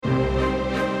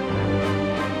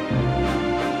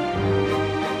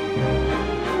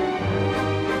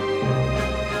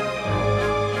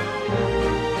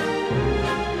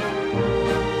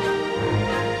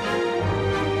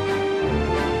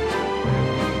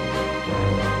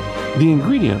The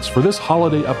ingredients for this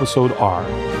holiday episode are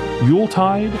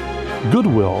Yuletide,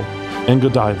 Goodwill, and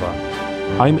Godiva.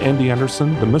 I'm Andy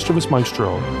Anderson, the Mischievous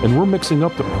Maestro, and we're mixing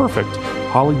up the perfect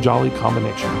holly jolly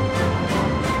combination.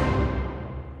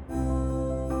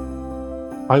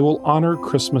 I will honor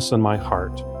Christmas in my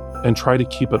heart and try to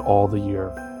keep it all the year.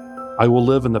 I will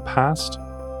live in the past,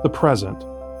 the present,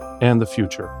 and the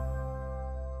future.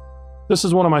 This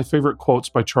is one of my favorite quotes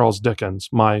by Charles Dickens,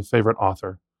 my favorite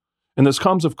author. And this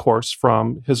comes, of course,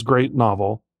 from his great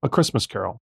novel, A Christmas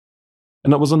Carol.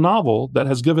 And it was a novel that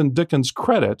has given Dickens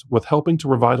credit with helping to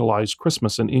revitalize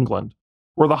Christmas in England,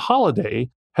 where the holiday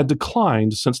had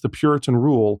declined since the Puritan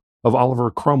rule of Oliver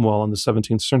Cromwell in the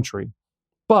 17th century.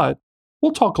 But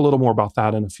we'll talk a little more about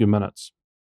that in a few minutes.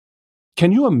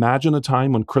 Can you imagine a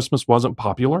time when Christmas wasn't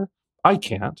popular? I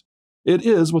can't. It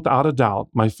is, without a doubt,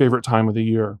 my favorite time of the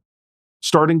year.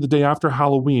 Starting the day after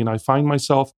Halloween, I find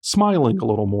myself smiling a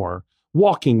little more,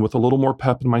 walking with a little more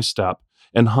pep in my step,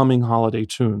 and humming holiday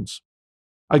tunes.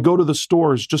 I go to the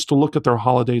stores just to look at their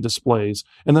holiday displays,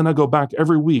 and then I go back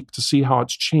every week to see how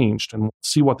it's changed and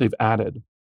see what they've added.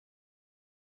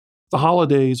 The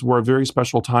holidays were a very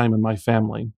special time in my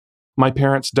family. My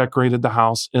parents decorated the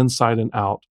house inside and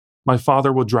out. My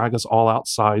father would drag us all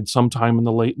outside sometime in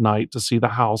the late night to see the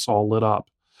house all lit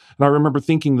up. And I remember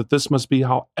thinking that this must be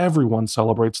how everyone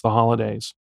celebrates the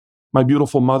holidays. My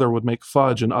beautiful mother would make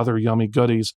fudge and other yummy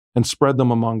goodies and spread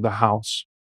them among the house.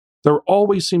 There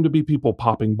always seemed to be people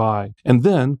popping by. And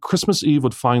then Christmas Eve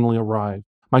would finally arrive.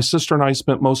 My sister and I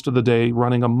spent most of the day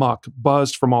running amok,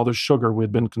 buzzed from all the sugar we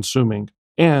had been consuming.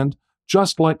 And,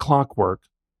 just like clockwork,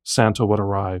 Santa would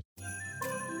arrive.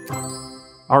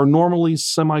 Our normally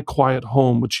semi-quiet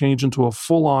home would change into a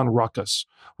full-on ruckus,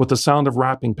 with the sound of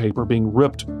wrapping paper being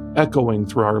ripped, echoing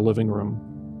through our living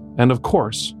room. And of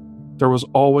course, there was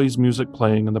always music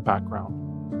playing in the background.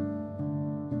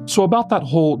 So about that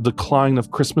whole decline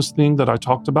of Christmas thing that I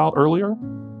talked about earlier,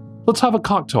 let's have a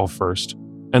cocktail first,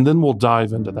 and then we'll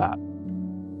dive into that.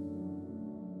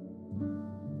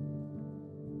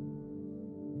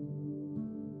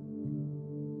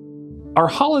 Our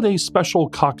holiday special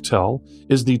cocktail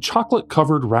is the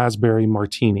chocolate-covered raspberry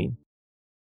martini.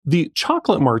 The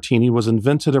chocolate martini was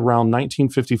invented around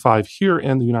 1955 here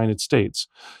in the United States.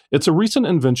 It's a recent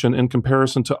invention in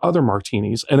comparison to other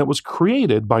martinis, and it was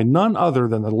created by none other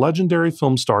than the legendary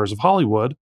film stars of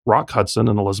Hollywood, Rock Hudson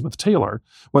and Elizabeth Taylor,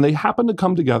 when they happened to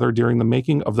come together during the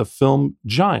making of the film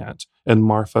Giant in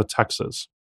Marfa, Texas.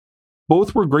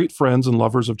 Both were great friends and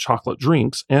lovers of chocolate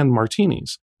drinks and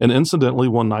martinis, and incidentally,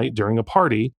 one night during a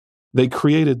party, they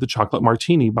created the chocolate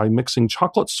martini by mixing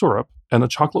chocolate syrup and a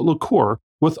chocolate liqueur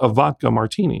with a vodka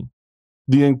martini.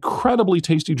 The incredibly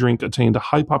tasty drink attained a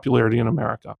high popularity in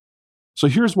America. So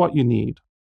here's what you need.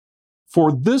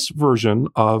 For this version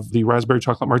of the raspberry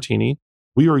chocolate martini,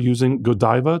 we are using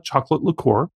Godiva chocolate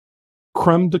liqueur,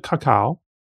 creme de cacao,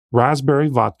 raspberry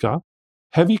vodka,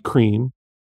 heavy cream,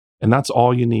 and that's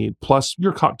all you need, plus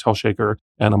your cocktail shaker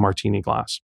and a martini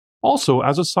glass. Also,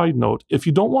 as a side note, if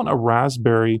you don't want a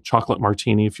raspberry chocolate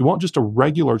martini, if you want just a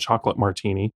regular chocolate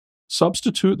martini,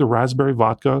 substitute the raspberry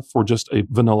vodka for just a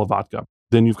vanilla vodka.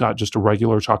 Then you've got just a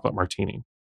regular chocolate martini.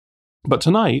 But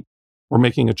tonight, we're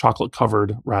making a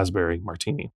chocolate-covered raspberry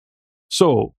martini.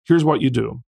 So here's what you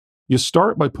do. You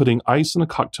start by putting ice in a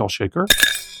cocktail shaker,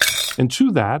 and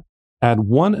to that, add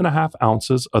 1.5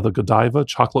 ounces of the Godiva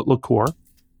chocolate liqueur,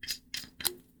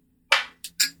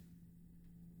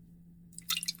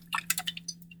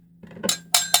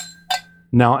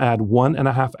 now add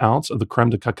 1.5 ounce of the creme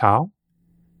de cacao.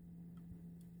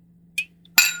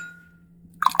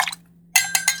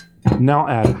 Now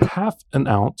add 0.5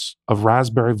 ounce of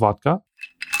raspberry vodka.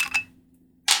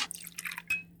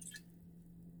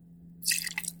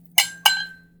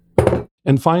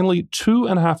 And finally,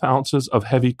 2.5 ounces of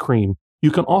heavy cream.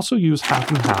 You can also use half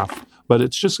and half, but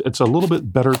it's a little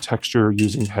bit better texture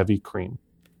using heavy cream.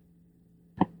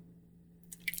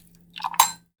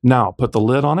 Now, put the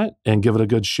lid on it and give it a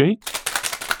good shake.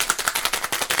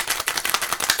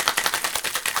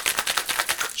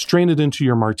 Strain it into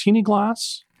your martini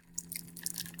glass.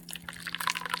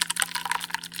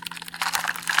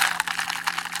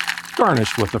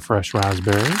 Garnish with a fresh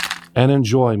raspberry. And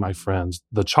enjoy, my friends,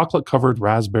 the chocolate-covered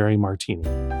raspberry martini.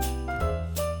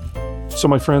 So,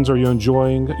 my friends, are you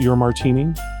enjoying your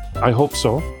martini? I hope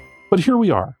so. But here we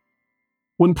are.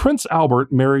 When Prince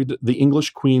Albert married the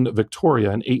English Queen Victoria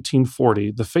in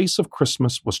 1840, the face of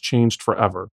Christmas was changed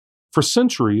forever. For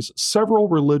centuries, several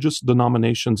religious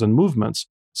denominations and movements,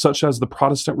 such as the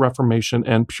Protestant Reformation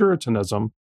and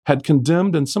Puritanism, had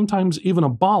condemned and sometimes even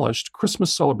abolished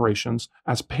Christmas celebrations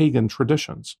as pagan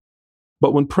traditions.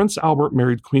 But when Prince Albert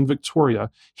married Queen Victoria,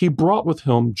 he brought with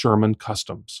him German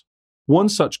customs. One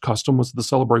such custom was the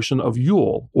celebration of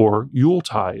Yule, or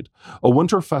Yuletide, a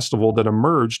winter festival that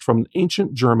emerged from an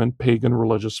ancient German pagan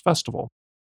religious festival.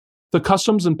 The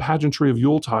customs and pageantry of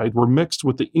Yuletide were mixed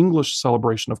with the English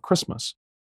celebration of Christmas.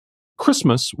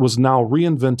 Christmas was now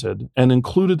reinvented and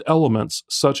included elements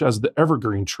such as the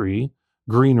evergreen tree,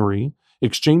 greenery,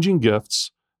 exchanging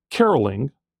gifts,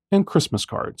 caroling, and Christmas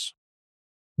cards.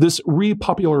 This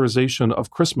repopularization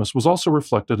of Christmas was also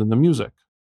reflected in the music.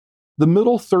 The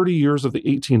middle 30 years of the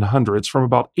 1800s, from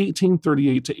about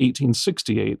 1838 to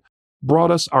 1868,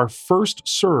 brought us our first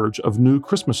surge of new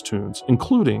Christmas tunes,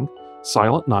 including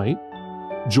Silent Night,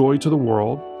 Joy to the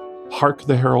World, Hark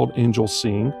the Herald Angels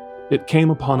Sing, It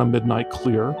Came Upon a Midnight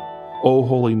Clear, O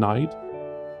Holy Night,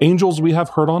 Angels We Have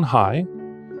Heard on High,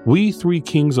 We Three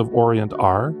Kings of Orient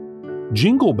Are,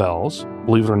 Jingle Bells,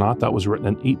 believe it or not, that was written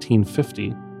in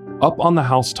 1850, Up on the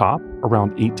Housetop,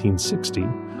 around 1860,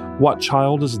 What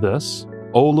Child Is This?,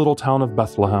 O Little Town of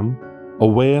Bethlehem,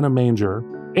 Away in a Manger,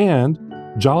 and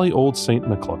Jolly Old St.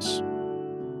 Nicholas.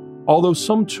 Although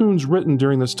some tunes written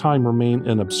during this time remain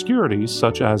in obscurity,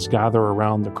 such as Gather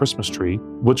Around the Christmas Tree,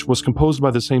 which was composed by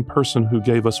the same person who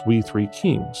gave us We Three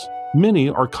Kings, many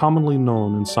are commonly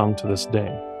known and sung to this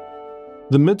day.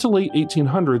 The mid to late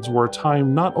 1800s were a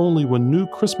time not only when new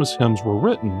Christmas hymns were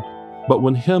written, but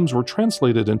when hymns were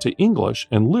translated into English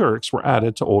and lyrics were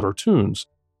added to older tunes,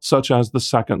 such as the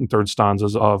second and third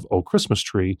stanzas of O Christmas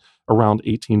Tree around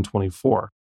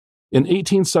 1824. In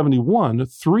 1871,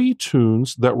 3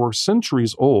 tunes that were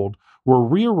centuries old were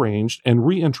rearranged and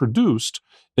reintroduced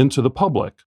into the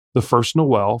public. The First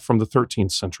Noel from the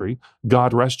 13th century,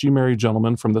 God Rest Ye Merry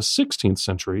Gentlemen from the 16th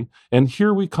century, and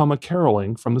Here We Come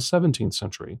a-Caroling from the 17th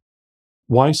century.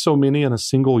 Why so many in a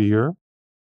single year?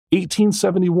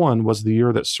 1871 was the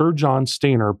year that Sir John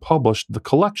Stainer published the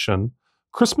collection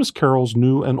Christmas Carols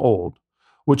New and Old,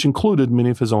 which included many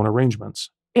of his own arrangements,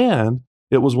 and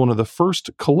it was one of the first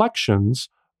collections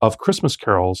of Christmas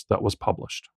carols that was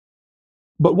published.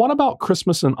 But what about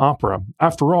Christmas and opera?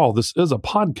 After all, this is a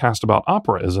podcast about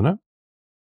opera, isn't it?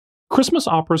 Christmas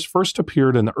operas first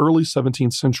appeared in the early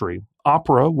 17th century.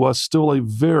 Opera was still a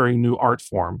very new art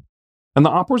form, and the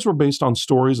operas were based on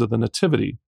stories of the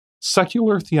Nativity.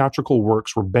 Secular theatrical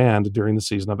works were banned during the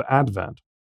season of Advent.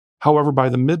 However, by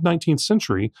the mid-19th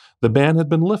century, the ban had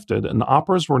been lifted, and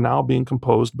operas were now being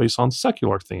composed based on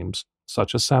secular themes,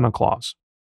 such as Santa Claus.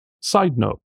 Side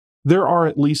note, there are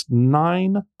at least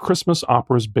 9 Christmas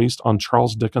operas based on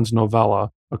Charles Dickens'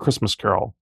 novella, A Christmas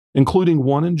Carol, including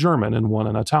one in German and one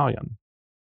in Italian.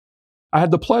 I had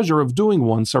the pleasure of doing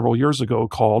one several years ago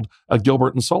called A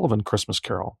Gilbert and Sullivan Christmas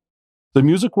Carol. The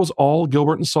music was all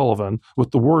Gilbert and Sullivan,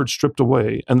 with the words stripped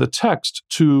away, and the text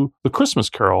to The Christmas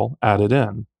Carol added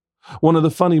in. One of the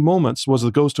funny moments was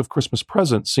the Ghost of Christmas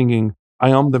Present singing, I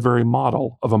am the very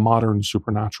model of a modern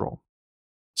supernatural.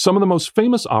 Some of the most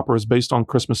famous operas based on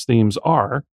Christmas themes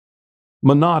are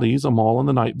Menotti's A Mall and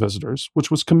the Night Visitors, which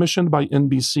was commissioned by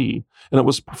NBC, and it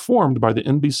was performed by the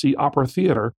NBC Opera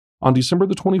Theater on December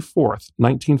the 24th,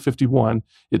 1951,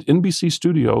 at NBC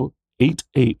Studio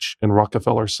 8H in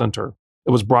Rockefeller Center.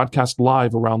 It was broadcast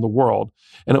live around the world,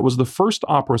 and it was the first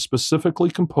opera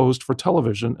specifically composed for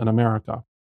television in America.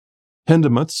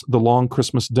 Hindemith's The Long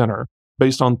Christmas Dinner,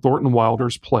 based on Thornton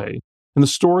Wilder's play, and the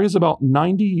story is about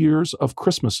 90 years of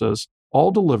Christmases,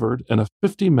 all delivered in a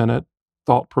 50-minute,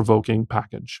 thought-provoking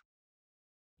package.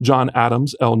 John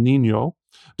Adams' El Niño,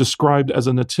 described as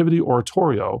a nativity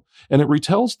oratorio, and it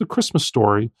retells the Christmas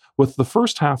story with the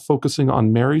first half focusing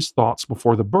on Mary's thoughts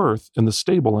before the birth in the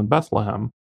stable in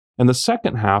Bethlehem, and the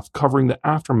second half covering the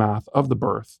aftermath of the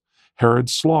birth,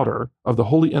 Herod's slaughter of the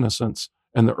Holy Innocents,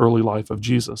 and the early life of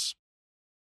Jesus.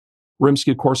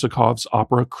 Rimsky-Korsakov's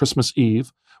opera Christmas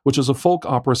Eve, which is a folk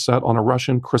opera set on a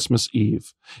Russian Christmas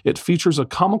Eve. It features a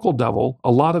comical devil,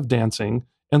 a lot of dancing,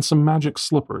 and some magic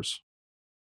slippers.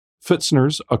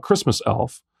 Pfitzner's A Christmas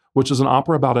Elf, which is an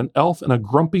opera about an elf and a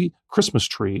grumpy Christmas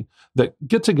tree that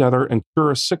get together and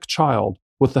cure a sick child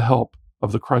with the help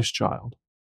of the Christ child.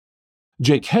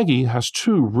 Jake Heggie has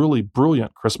 2 really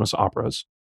brilliant Christmas operas.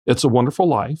 It's a Wonderful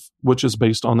Life, which is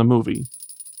based on the movie,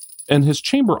 and his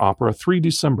chamber opera 3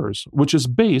 Decembers, which is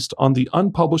based on the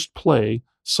unpublished play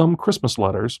Some Christmas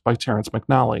Letters by Terrence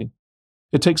McNally.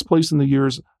 It takes place in the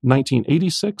years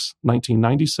 1986,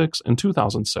 1996, and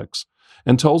 2006,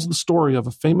 and tells the story of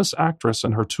a famous actress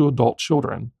and her 2 adult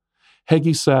children.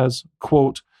 Heggie says,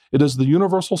 quote, "It is the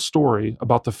universal story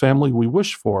about the family we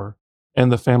wish for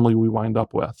and the family we wind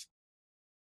up with."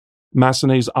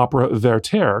 Massenet's opera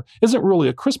Werther isn't really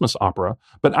a Christmas opera,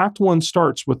 but Act 1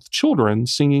 starts with children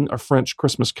singing a French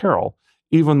Christmas carol,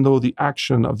 even though the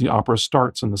action of the opera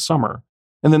starts in the summer.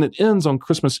 And then it ends on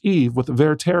Christmas Eve with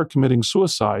Werther committing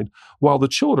suicide while the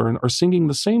children are singing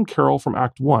the same carol from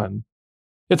Act 1.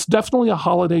 It's definitely a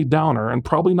holiday downer and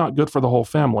probably not good for the whole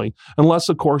family, unless,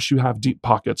 of course, you have deep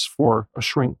pockets for a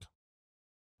shrink.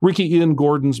 Ricky Ian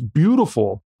Gordon's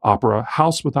beautiful opera,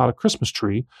 House Without a Christmas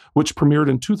Tree, which premiered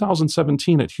in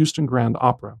 2017 at Houston Grand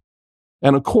Opera.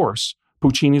 And, of course,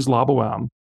 Puccini's La Bohème,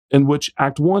 in which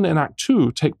Act 1 and Act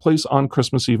 2 take place on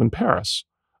Christmas Eve in Paris.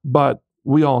 But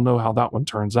we all know how that one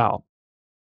turns out.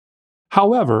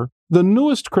 However, the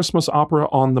newest Christmas opera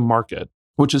on the market,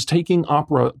 which is taking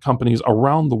opera companies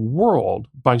around the world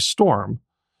by storm,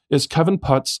 is Kevin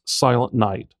Putt's Silent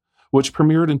Night, which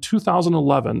premiered in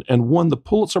 2011 and won the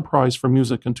Pulitzer Prize for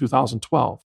Music in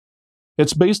 2012.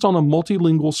 It's based on a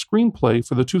multilingual screenplay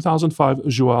for the 2005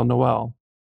 Joël Noël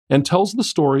and tells the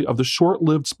story of the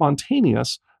short-lived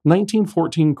spontaneous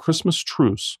 1914 Christmas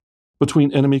truce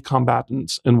between enemy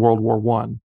combatants in World War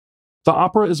I. The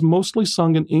opera is mostly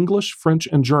sung in English, French,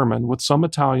 and German, with some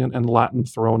Italian and Latin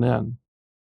thrown in.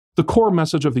 The core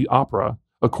message of the opera,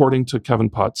 according to Kevin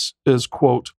Putz, is,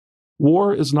 quote,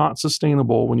 "War is not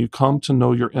sustainable when you come to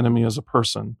know your enemy as a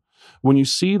person. When you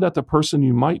see that the person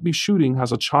you might be shooting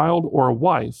has a child or a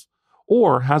wife,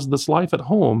 or has this life at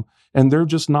home, and they're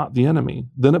just not the enemy,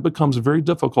 then it becomes very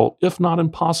difficult, if not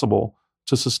impossible,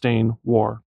 to sustain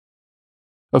war."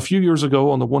 A few years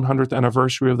ago, on the 100th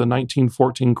anniversary of the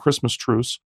 1914 Christmas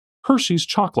truce, Hershey's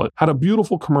Chocolate had a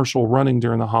beautiful commercial running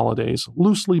during the holidays,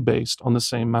 loosely based on the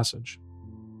same message.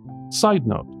 Side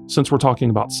note, since we're talking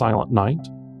about Silent Night,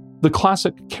 the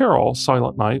classic carol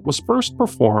Silent Night was first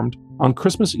performed on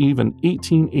Christmas Eve in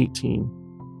 1818,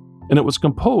 and it was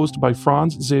composed by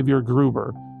Franz Xavier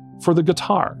Gruber for the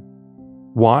guitar.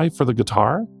 Why for the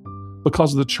guitar?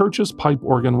 Because the church's pipe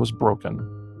organ was broken.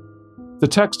 The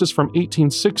text is from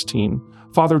 1816.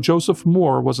 Father Joseph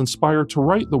Moore was inspired to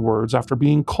write the words after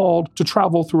being called to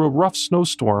travel through a rough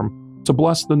snowstorm to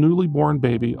bless the newly born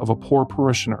baby of a poor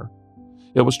parishioner.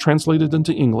 It was translated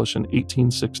into English in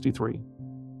 1863.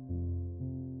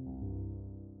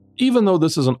 Even though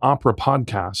this is an opera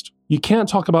podcast, you can't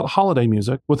talk about holiday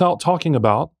music without talking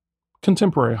about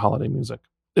contemporary holiday music.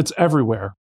 It's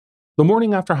everywhere. The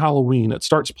morning after Halloween, it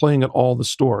starts playing at all the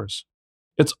stores.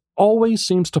 It always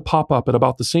seems to pop up at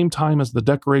about the same time as the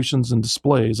decorations and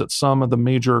displays at some of the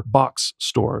major box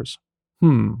stores.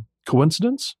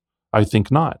 Coincidence? I think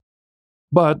not.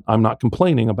 But I'm not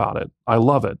complaining about it. I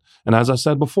love it. And as I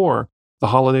said before, the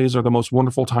holidays are the most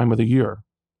wonderful time of the year.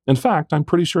 In fact, I'm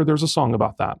pretty sure there's a song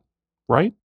about that,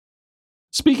 right?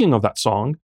 Speaking of that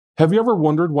song, have you ever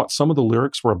wondered what some of the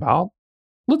lyrics were about?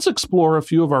 Let's explore a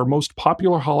few of our most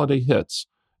popular holiday hits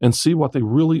and see what they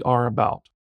really are about.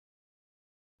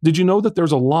 Did you know that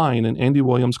there's a line in Andy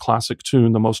Williams' classic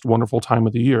tune, The Most Wonderful Time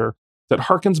of the Year, that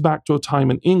harkens back to a time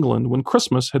in England when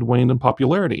Christmas had waned in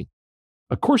popularity?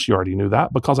 Of course you already knew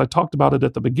that because I talked about it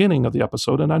at the beginning of the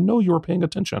episode and I know you were paying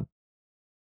attention.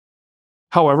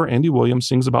 However, Andy Williams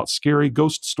sings about scary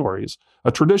ghost stories,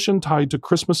 a tradition tied to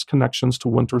Christmas connections to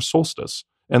winter solstice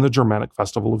and the Germanic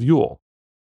festival of Yule.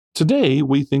 Today,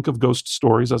 we think of ghost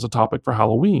stories as a topic for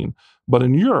Halloween, but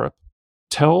in Europe,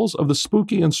 tales of the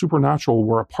spooky and supernatural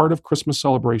were a part of Christmas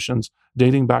celebrations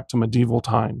dating back to medieval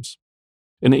times.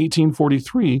 In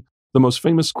 1843, the most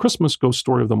famous Christmas ghost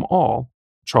story of them all,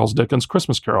 Charles Dickens'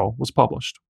 Christmas Carol, was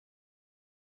published.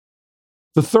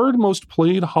 The third most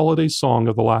played holiday song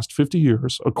of the last 50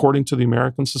 years, according to the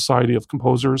American Society of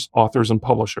Composers, Authors, and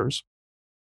Publishers,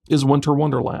 is Winter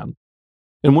Wonderland.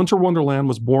 And Winter Wonderland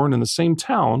was born in the same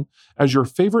town as your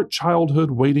favorite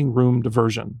childhood waiting room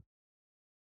diversion.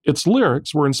 Its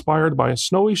lyrics were inspired by a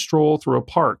snowy stroll through a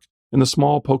park in the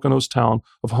small Poconos town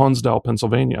of Honesdale,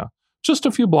 Pennsylvania, just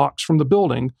a few blocks from the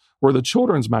building where the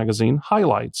children's magazine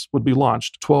Highlights would be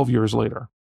launched 12 years later.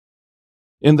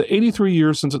 In the 83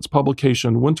 years since its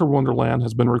publication, Winter Wonderland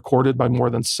has been recorded by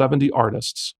more than 70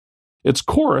 artists. Its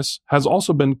chorus has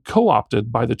also been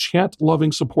co-opted by the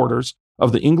chant-loving supporters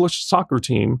of the English soccer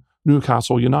team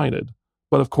Newcastle United,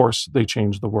 but of course they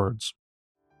changed the words.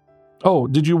 Oh,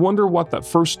 did you wonder what that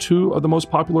first two of the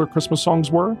most popular Christmas songs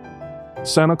were?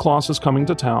 Santa Claus is Coming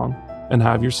to Town and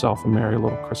Have Yourself a Merry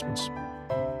Little Christmas.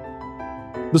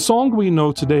 The song we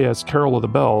know today as Carol of the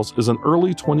Bells is an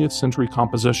early 20th century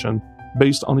composition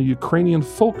based on a Ukrainian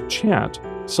folk chant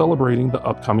celebrating the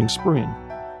upcoming spring.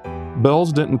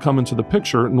 Bells didn't come into the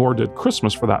picture, nor did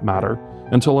Christmas for that matter,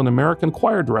 until an American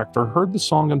choir director heard the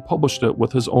song and published it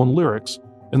with his own lyrics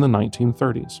in the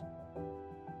 1930s.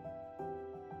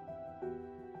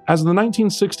 As the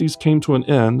 1960s came to an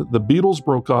end, the Beatles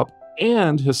broke up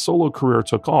and his solo career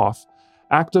took off,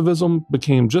 Activism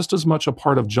became just as much a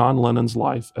part of John Lennon's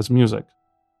life as music.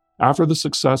 After the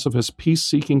success of his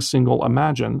peace-seeking single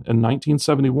Imagine in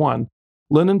 1971,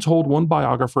 Lennon told one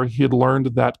biographer he had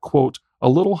learned that, quote, a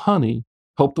little honey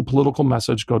helped the political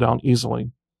message go down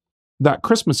easily. That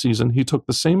Christmas season, he took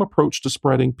the same approach to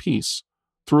spreading peace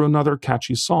through another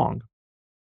catchy song.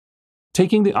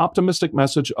 Taking the optimistic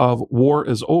message of War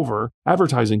is Over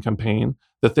advertising campaign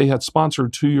that they had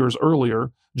sponsored 2 years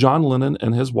earlier, John Lennon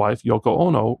and his wife, Yoko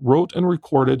Ono, wrote and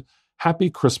recorded Happy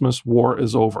Christmas, War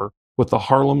is Over with the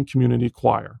Harlem Community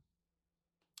Choir.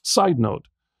 Side note,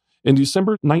 in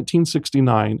December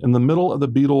 1969, in the middle of the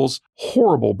Beatles'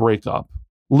 horrible breakup,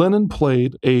 Lennon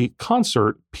played a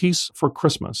concert, Peace for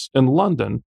Christmas, in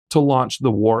London to launch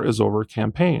the War is Over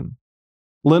campaign.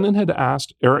 Lennon had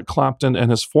asked Eric Clapton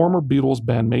and his former Beatles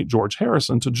bandmate George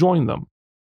Harrison to join them.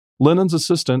 Lennon's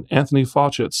assistant, Anthony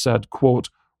Faucett, said, quote,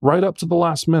 right up to the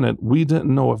last minute, we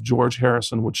didn't know if George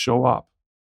Harrison would show up.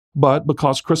 But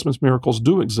because Christmas miracles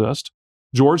do exist,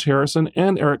 George Harrison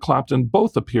and Eric Clapton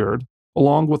both appeared,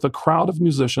 along with a crowd of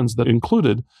musicians that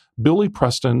included Billy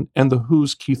Preston and The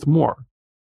Who's Keith Moore.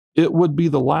 It would be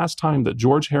the last time that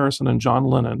George Harrison and John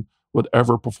Lennon would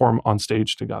ever perform on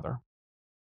stage together.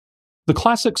 The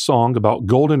classic song about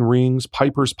golden rings,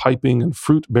 pipers piping, and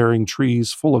fruit-bearing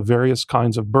trees full of various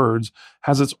kinds of birds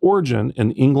has its origin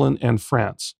in England and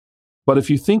France. But if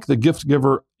you think the gift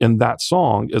giver in that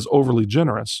song is overly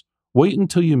generous, wait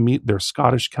until you meet their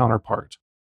Scottish counterpart.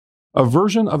 A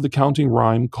version of the counting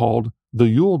rhyme called The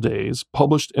Yule Days,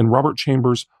 published in Robert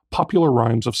Chambers' Popular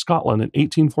Rhymes of Scotland in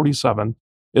 1847,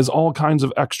 is all kinds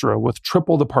of extra with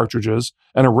triple the partridges,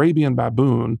 an Arabian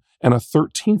baboon, and a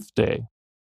 13th day.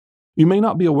 You may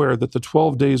not be aware that the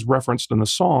 12 days referenced in the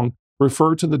song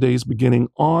refer to the days beginning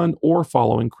on or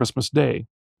following Christmas Day,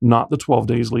 not the 12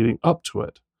 days leading up to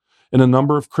it. In a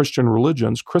number of Christian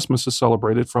religions, Christmas is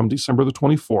celebrated from December the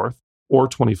 24th or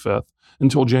 25th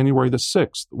until January the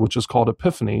 6th, which is called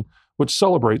Epiphany, which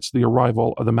celebrates the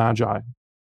arrival of the Magi.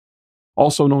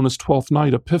 Also known as Twelfth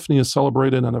Night, Epiphany is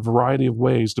celebrated in a variety of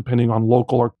ways depending on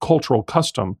local or cultural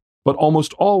custom, but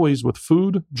almost always with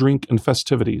food, drink, and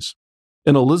festivities.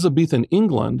 In Elizabethan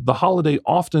England, the holiday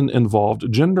often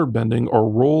involved gender-bending or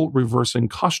role-reversing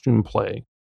costume play,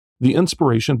 the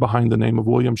inspiration behind the name of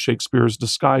William Shakespeare's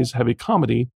disguise-heavy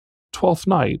comedy, Twelfth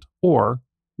Night, or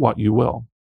What You Will.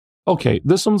 Okay,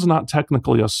 this one's not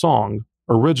technically a song,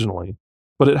 originally,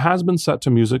 but it has been set to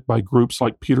music by groups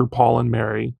like Peter, Paul, and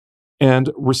Mary,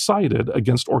 and recited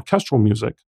against orchestral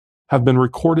music, have been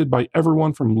recorded by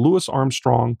everyone from Louis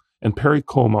Armstrong and Perry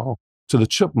Como to the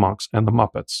Chipmunks and the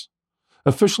Muppets.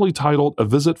 Officially titled A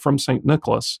Visit from St.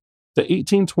 Nicholas, the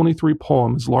 1823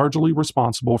 poem is largely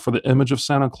responsible for the image of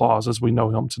Santa Claus as we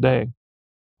know him today.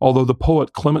 Although the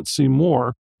poet Clement C.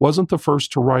 Moore wasn't the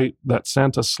first to write that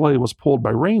Santa's sleigh was pulled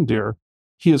by reindeer,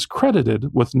 he is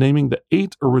credited with naming the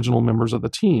 8 original members of the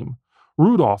team.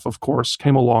 Rudolph, of course,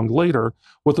 came along later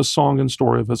with a song and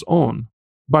story of his own.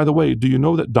 By the way, do you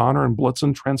know that Donner and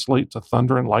Blitzen translate to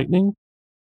thunder and lightning?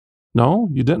 No?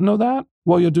 You didn't know that?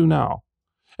 Well, you do now.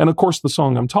 And of course, the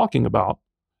song I'm talking about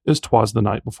is 'Twas the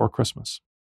Night Before Christmas.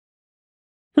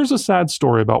 Here's a sad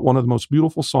story about one of the most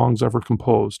beautiful songs ever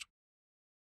composed.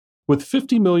 With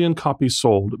 50 million copies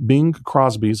sold, Bing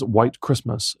Crosby's White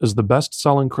Christmas is the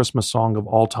best-selling Christmas song of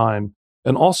all time,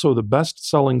 and also the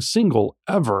best-selling single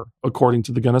ever, according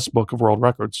to the Guinness Book of World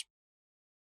Records.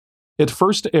 It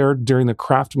first aired during the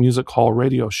Kraft Music Hall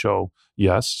radio show,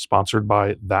 yes, sponsored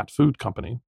by that food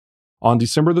company, on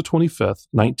December the 25th,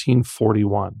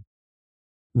 1941.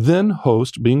 Then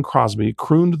host Bing Crosby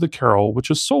crooned the carol,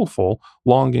 which is soulful,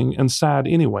 longing, and sad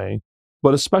anyway,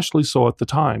 but especially so at the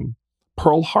time.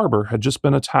 Pearl Harbor had just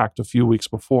been attacked a few weeks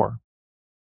before.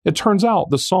 It turns out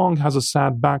the song has a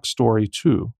sad backstory,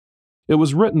 too. It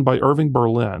was written by Irving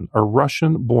Berlin, a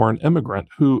Russian-born immigrant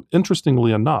who,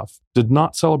 interestingly enough, did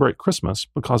not celebrate Christmas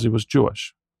because he was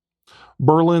Jewish.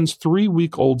 Berlin's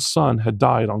 3-week-old son had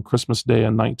died on Christmas Day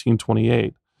in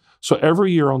 1928, so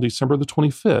every year on December the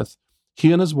 25th,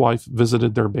 he and his wife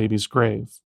visited their baby's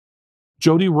grave.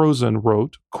 Jody Rosen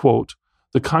wrote, quote,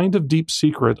 "The kind of deep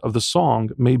secret of the song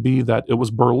may be that it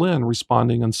was Berlin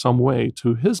responding in some way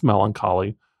to his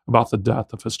melancholy about the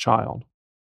death of his child."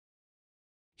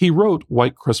 He wrote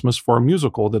White Christmas for a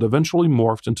musical that eventually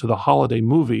morphed into the holiday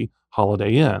movie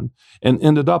Holiday Inn and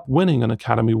ended up winning an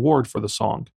Academy Award for the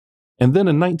song. And then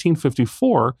in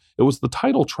 1954, it was the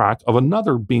title track of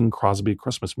another Bing Crosby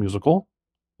Christmas musical,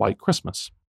 White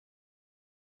Christmas.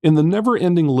 In the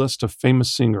never-ending list of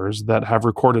famous singers that have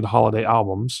recorded holiday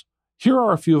albums, here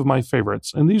are a few of my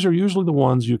favorites, and these are usually the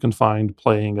ones you can find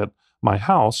playing at my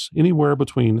house anywhere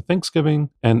between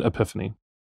Thanksgiving and Epiphany.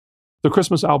 The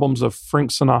Christmas albums of Frank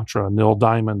Sinatra, Neil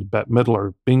Diamond, Bette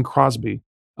Midler, Bing Crosby,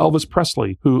 Elvis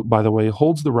Presley, who, by the way,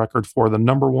 holds the record for the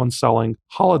number one selling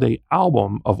holiday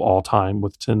album of all time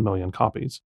with 10 million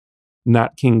copies.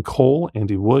 Nat King Cole,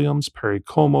 Andy Williams, Perry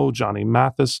Como, Johnny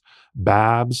Mathis,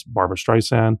 Babs, Barbra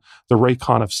Streisand, the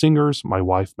Raycon of Singers, my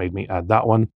wife made me add that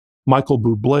one, Michael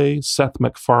Bublé, Seth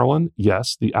MacFarlane,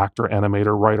 yes, the actor,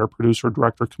 animator, writer, producer,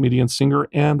 director, comedian, singer,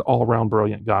 and all-around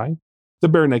brilliant guy. The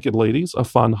Barenaked Ladies, a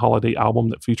fun holiday album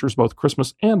that features both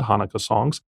Christmas and Hanukkah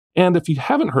songs. And if you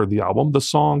haven't heard the album, the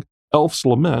song Elf's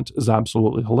Lament is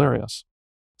absolutely hilarious.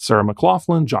 Sarah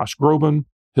McLachlan, Josh Groban,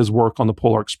 his work on the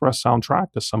Polar Express soundtrack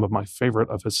is some of my favorite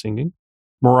of his singing.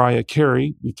 Mariah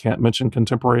Carey, you can't mention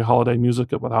contemporary holiday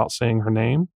music without saying her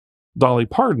name. Dolly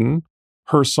Parton,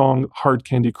 her song Hard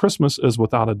Candy Christmas is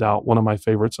without a doubt one of my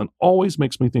favorites and always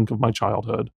makes me think of my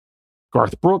childhood.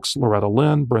 Garth Brooks, Loretta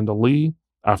Lynn, Brenda Lee,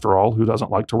 after all, who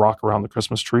doesn't like to rock around the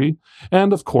Christmas tree?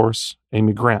 And of course,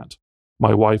 Amy Grant.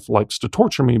 My wife likes to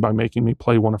torture me by making me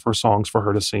play one of her songs for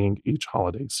her to sing each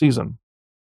holiday season.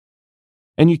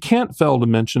 And you can't fail to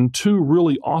mention two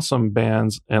really awesome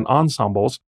bands and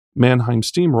ensembles, Mannheim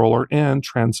Steamroller and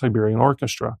Trans-Siberian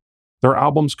Orchestra. Their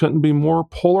albums couldn't be more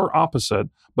polar opposite,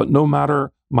 but no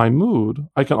matter my mood,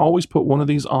 I can always put one of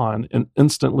these on and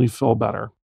instantly feel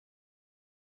better.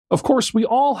 Of course, we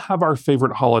all have our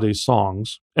favorite holiday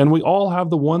songs, and we all have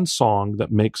the one song that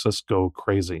makes us go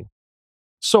crazy.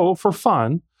 So, for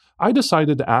fun, I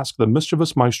decided to ask the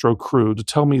Mischievous Maestro crew to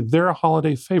tell me their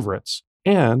holiday favorites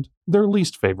and their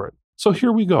least favorite. So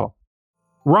here we go.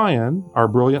 Ryan, our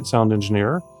brilliant sound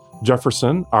engineer,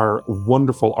 Jefferson, our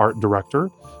wonderful art director,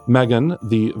 Megan,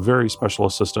 the very special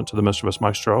assistant to the Mischievous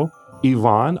Maestro,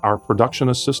 Yvonne, our production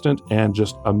assistant and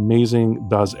just amazing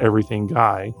does everything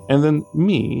guy, and then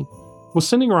me, was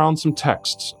sending around some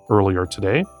texts earlier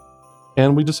today,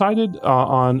 and we decided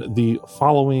on the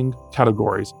following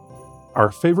categories: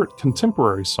 our favorite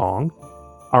contemporary song,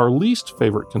 our least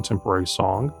favorite contemporary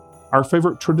song, our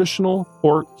favorite traditional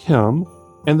or hymn,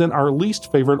 and then our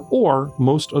least favorite or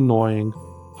most annoying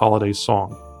holiday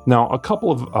song. Now, a couple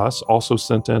of us also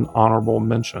sent in honorable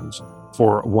mentions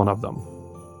for one of them.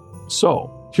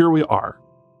 So, here we are.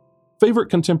 Favorite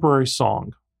contemporary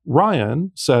song.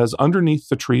 Ryan says Underneath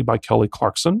the Tree by Kelly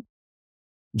Clarkson.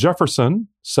 Jefferson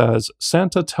says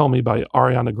Santa Tell Me by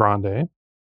Ariana Grande.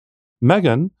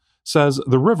 Megan says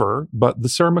The River, but the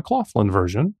Sarah McLachlan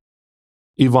version.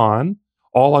 Yvonne,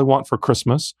 All I Want for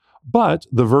Christmas, but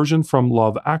the version from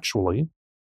Love Actually.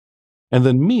 And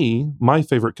then me, my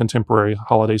favorite contemporary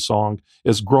holiday song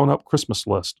is Grown Up Christmas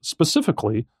List,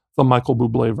 specifically the Michael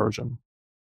Bublé version.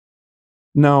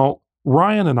 Now,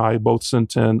 Ryan and I both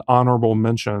sent in honorable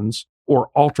mentions or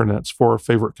alternates for a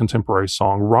favorite contemporary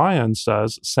song. Ryan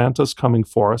says Santa's Coming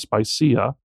For Us by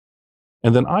Sia.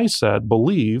 And then I said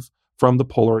Believe from the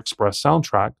Polar Express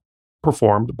soundtrack,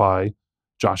 performed by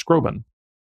Josh Groban.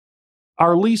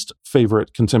 Our least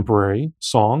favorite contemporary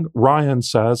song, Ryan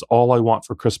says All I Want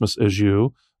for Christmas Is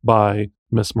You by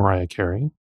Miss Mariah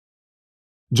Carey.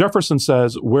 Jefferson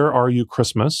says Where Are You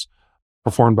Christmas,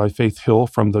 performed by Faith Hill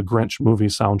from the Grinch movie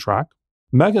soundtrack.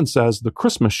 Megan says The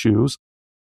Christmas Shoes.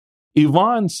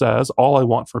 Yvonne says All I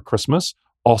Want for Christmas,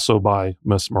 also by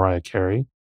Miss Mariah Carey.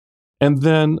 And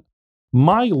then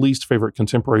my least favorite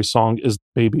contemporary song is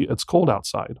Baby It's Cold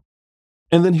Outside.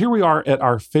 And then here we are at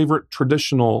our favorite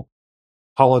traditional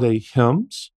holiday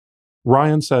hymns.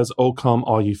 Ryan says, O Come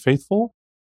All Ye Faithful.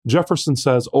 Jefferson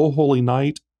says, O Holy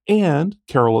Night and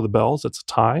Carol of the Bells. It's a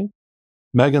tie.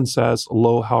 Megan says,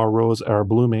 Lo, How a Rose Are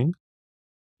Blooming.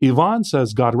 Yvonne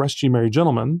says, God Rest Ye Merry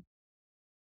Gentlemen.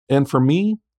 And for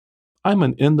me, I'm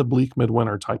an in the bleak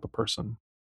midwinter type of person.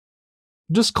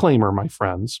 Disclaimer, my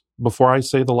friends, before I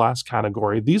say the last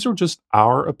category, these are just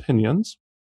our opinions.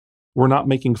 We're not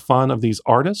making fun of these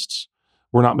artists.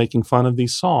 We're not making fun of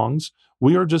these songs.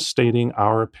 We are just stating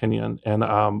our opinion, and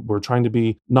we're trying to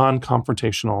be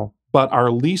non-confrontational. But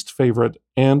our least favorite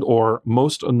and or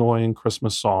most annoying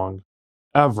Christmas song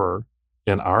ever,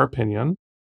 in our opinion,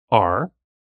 are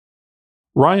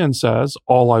Ryan says,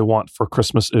 All I Want for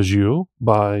Christmas Is You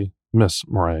by Miss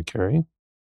Mariah Carey.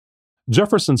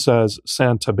 Jefferson says,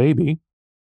 Santa Baby.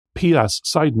 P.S.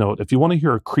 Side note, if you want to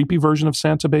hear a creepy version of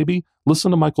Santa Baby,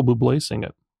 listen to Michael Bublé sing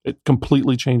it. It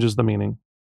completely changes the meaning.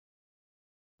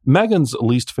 Megan's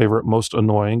least favorite, most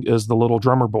annoying, is The Little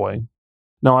Drummer Boy.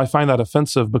 Now, I find that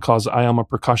offensive because I am a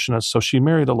percussionist, so she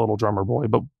married a little drummer boy,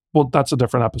 but, well, that's a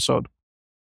different episode.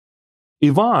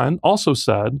 Yvonne also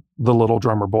said The Little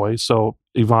Drummer Boy, so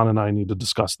Yvonne and I need to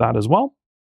discuss that as well.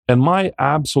 And my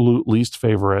absolute least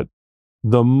favorite,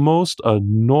 the most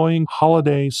annoying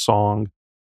holiday song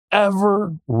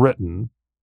ever written,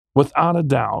 without a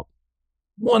doubt,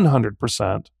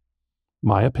 100%,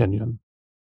 my opinion,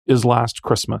 is Last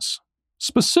Christmas,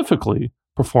 specifically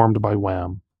performed by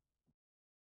Wham.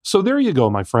 So there you go,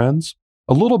 my friends.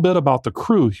 A little bit about the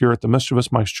crew here at the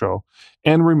Mischievous Maestro.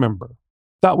 And remember,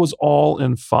 that was all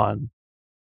in fun.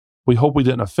 We hope we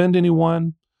didn't offend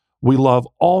anyone. We love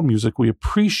all music. We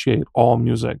appreciate all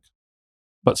music.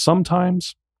 But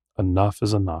sometimes, enough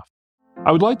is enough.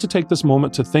 I would like to take this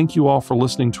moment to thank you all for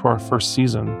listening to our first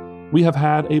season. We have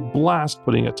had a blast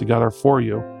putting it together for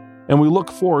you, and we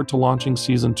look forward to launching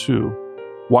Season 2.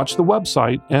 Watch the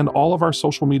website and all of our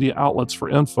social media outlets for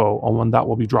info on when that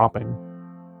will be dropping.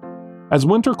 As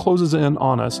winter closes in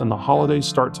on us and the holidays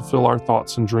start to fill our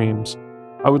thoughts and dreams,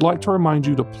 I would like to remind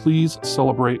you to please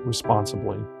celebrate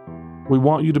responsibly. We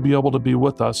want you to be able to be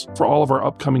with us for all of our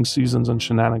upcoming seasons and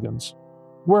shenanigans.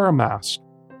 Wear a mask.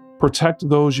 Protect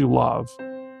those you love.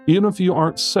 Even if you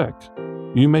aren't sick,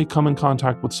 you may come in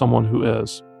contact with someone who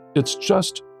is. It's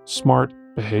just smart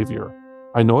behavior.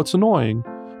 I know it's annoying,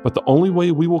 but the only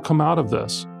way we will come out of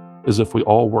this is if we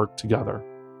all work together.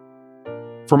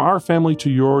 From our family to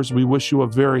yours, we wish you a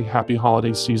very happy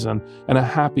holiday season and a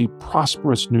happy,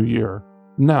 prosperous new year.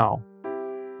 Now,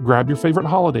 grab your favorite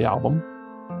holiday album,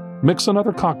 mix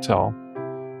another cocktail,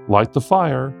 light the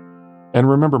fire, and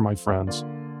remember, my friends,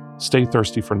 stay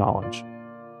thirsty for knowledge.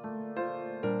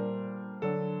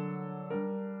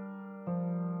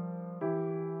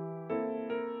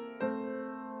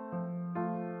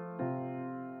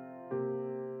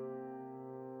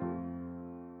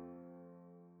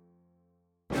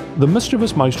 The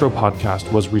Mischievous Maestro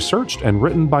podcast was researched and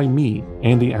written by me,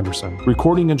 Andy Anderson.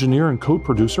 Recording engineer and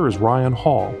co-producer is Ryan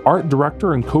Hall. Art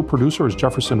director and co-producer is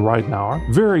Jefferson Ridenauer.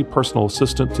 Very personal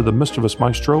assistant to the Mischievous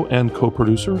Maestro and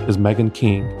co-producer is Megan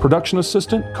King. Production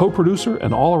assistant, co-producer,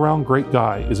 and all-around great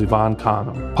guy is Yvonne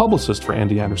Khanum. Publicist for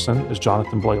Andy Anderson is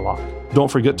Jonathan Blaylock. Don't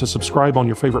forget to subscribe on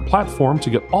your favorite platform to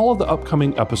get all of the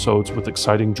upcoming episodes with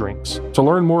exciting drinks. To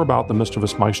learn more about the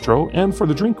Mischievous Maestro and for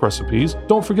the drink recipes,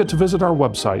 don't forget to visit our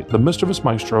website,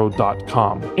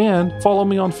 themischievousmaestro.com, and follow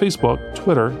me on Facebook,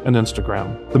 Twitter, and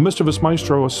Instagram. The Mischievous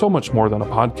Maestro is so much more than a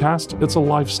podcast, it's a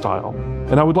lifestyle.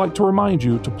 And I would like to remind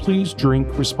you to please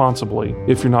drink responsibly.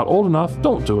 If you're not old enough,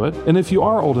 don't do it. And if you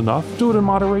are old enough, do it in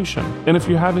moderation. And if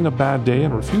you're having a bad day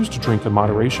and refuse to drink in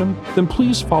moderation, then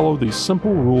please follow these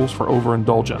simple rules for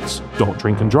overindulgence. Don't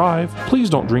drink and drive. Please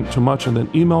don't drink too much and then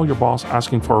email your boss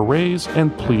asking for a raise.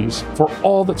 And please, for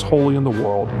all that's holy in the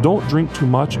world, don't drink too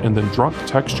much and then drunk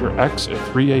text your ex at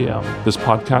 3 a.m. This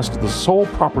podcast is the sole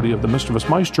property of the Mischievous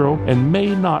Maestro and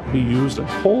may not be used in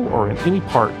whole or in any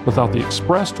part without the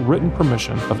expressed written permission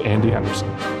of Andy Anderson.